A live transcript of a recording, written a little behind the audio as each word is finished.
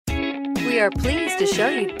We are pleased to show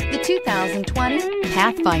you the 2020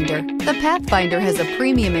 Pathfinder. The Pathfinder has a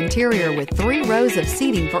premium interior with 3 rows of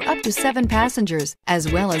seating for up to 7 passengers, as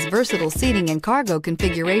well as versatile seating and cargo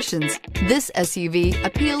configurations. This SUV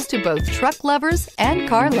appeals to both truck lovers and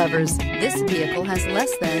car lovers. This vehicle has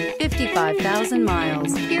less than 55,000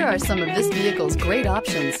 miles. Here are some of this vehicle's great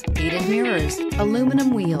options: heated mirrors,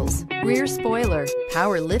 aluminum wheels, rear spoiler,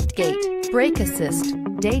 power lift gate, brake assist,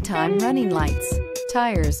 daytime running lights,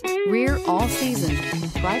 tires, rear all-season,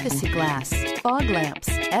 privacy glass, fog lamps,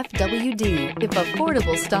 FWD. If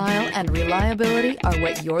affordable style and reliability are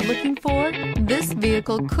what you're looking for, this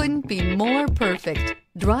vehicle couldn't be more perfect.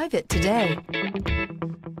 Drive it today.